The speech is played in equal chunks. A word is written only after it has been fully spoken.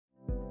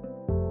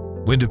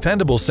When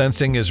dependable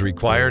sensing is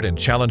required in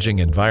challenging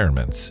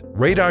environments,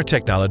 radar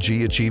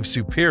technology achieves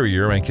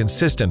superior and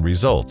consistent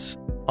results.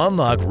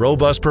 Unlock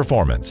robust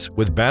performance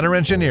with Banner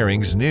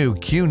Engineering's new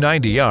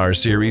Q90R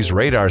series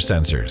radar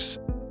sensors.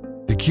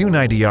 The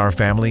Q90R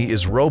family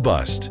is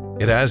robust.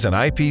 It has an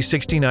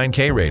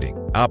IP69K rating,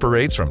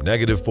 operates from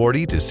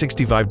 -40 to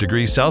 65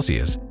 degrees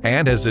Celsius,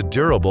 and has a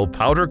durable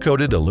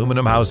powder-coated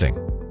aluminum housing.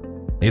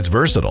 It's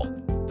versatile.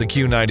 The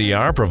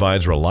Q90R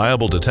provides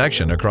reliable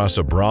detection across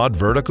a broad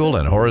vertical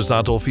and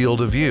horizontal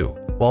field of view,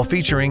 while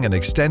featuring an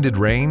extended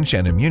range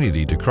and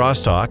immunity to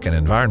crosstalk and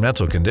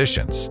environmental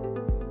conditions.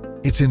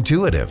 It's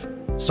intuitive.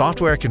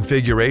 Software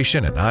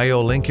configuration and I/O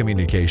link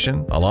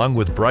communication, along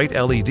with bright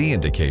LED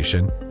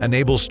indication,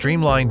 enables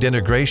streamlined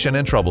integration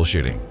and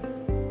troubleshooting.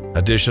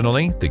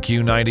 Additionally, the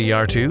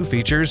Q90R2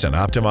 features an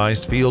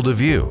optimized field of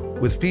view,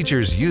 with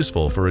features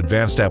useful for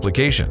advanced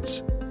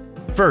applications.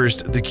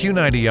 First, the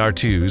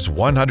Q90R2's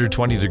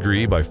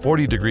 120° by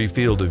 40°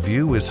 field of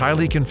view is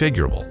highly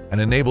configurable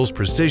and enables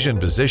precision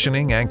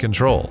positioning and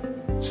control.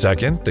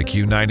 Second, the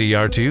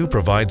Q90R2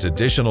 provides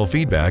additional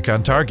feedback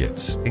on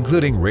targets,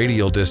 including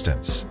radial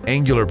distance,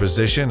 angular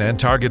position, and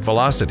target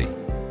velocity.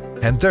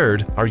 And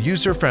third, our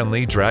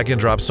user-friendly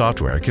drag-and-drop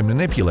software can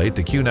manipulate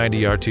the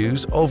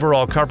Q90R2's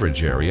overall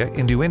coverage area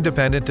into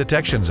independent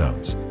detection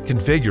zones,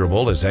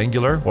 configurable as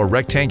angular or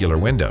rectangular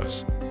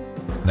windows.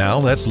 Now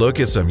let's look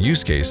at some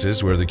use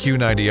cases where the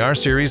Q90R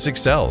series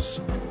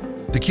excels.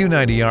 The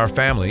Q90R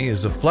family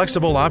is a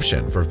flexible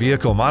option for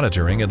vehicle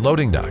monitoring and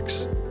loading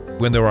docks.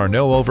 When there are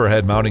no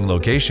overhead mounting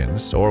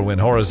locations or when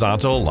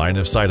horizontal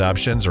line-of-sight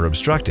options are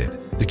obstructed,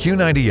 the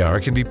Q90R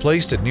can be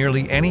placed at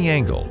nearly any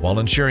angle while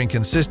ensuring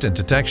consistent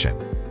detection.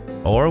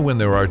 Or when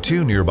there are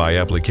two nearby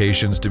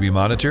applications to be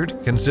monitored,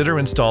 consider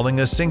installing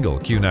a single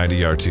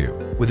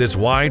Q90R2. With its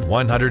wide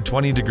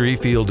 120°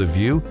 field of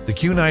view, the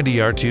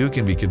Q90R2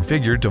 can be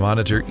configured to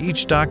monitor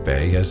each dock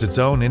bay as its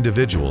own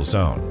individual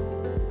zone.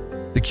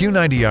 The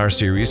Q90R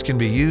series can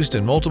be used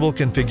in multiple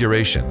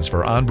configurations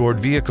for onboard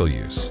vehicle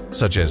use,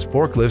 such as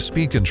forklift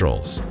speed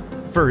controls.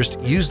 First,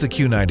 use the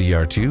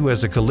Q90R2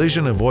 as a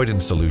collision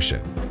avoidance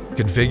solution.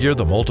 Configure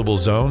the multiple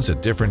zones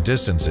at different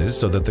distances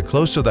so that the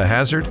closer the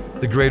hazard,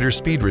 the greater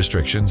speed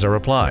restrictions are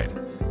applied.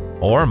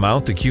 Or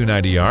mount the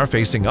Q90R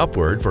facing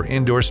upward for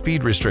indoor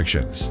speed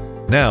restrictions.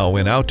 Now,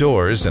 when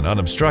outdoors and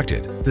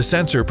unobstructed, the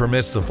sensor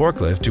permits the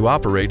forklift to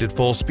operate at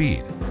full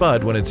speed.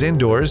 But when it's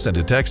indoors and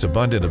detects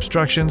abundant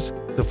obstructions,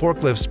 the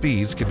forklift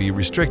speeds can be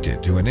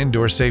restricted to an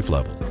indoor safe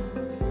level.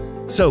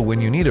 So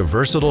when you need a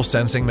versatile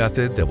sensing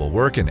method that will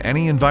work in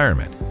any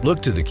environment,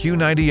 look to the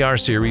Q90R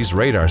series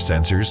radar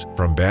sensors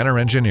from Banner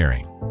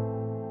Engineering.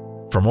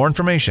 For more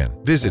information,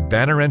 visit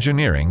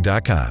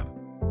bannerengineering.com.